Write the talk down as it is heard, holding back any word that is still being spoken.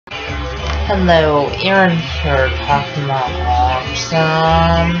Hello, Aaron here talking about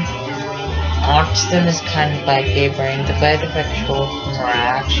autism. Autism is kind of like a brain delay effectual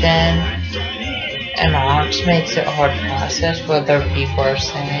interaction, and autism makes it hard to process what other people are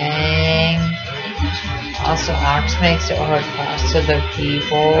saying. Also, autism makes it hard to process other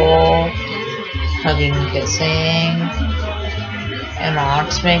people hugging and kissing, and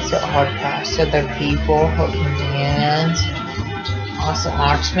autism makes it hard to process other people holding hands. Also,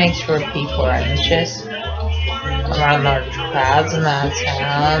 autism makes sure people are anxious around large crowds and loud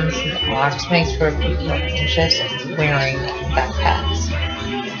sounds. Autism makes sure people are anxious wearing backpacks.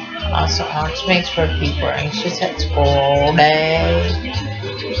 Also, autism makes sure people are anxious at school all day.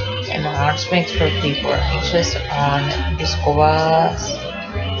 And autism makes sure people are anxious on the school bus.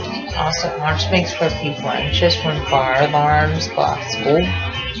 Also, autism makes sure people are anxious when fire alarms go off school.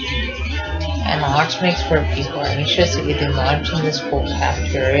 And autism makes sure people are anxious eating lunch in the school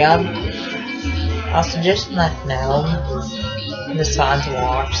cafeteria. Also, just to let you know, the signs of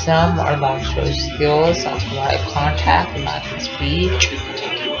autism are lack of social skills, lack of eye contact, lack of speech,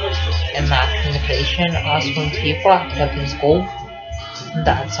 and lack of communication. Also, when people act up in school,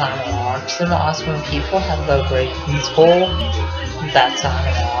 that's a sign of autism. Also, when people have low grades in school, that's a sign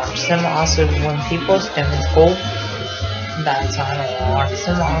of autism. Also, when people stim in school, that's a sign of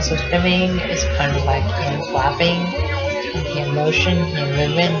autism. Also, stimming is kind of like hand flapping, hand motion, hand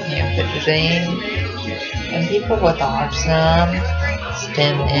movement, hand fidgeting. And people with autism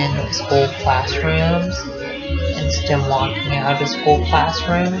stim in school classrooms and stim walking out of school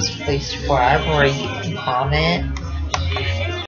classrooms. Please subscribe, rate, and comment.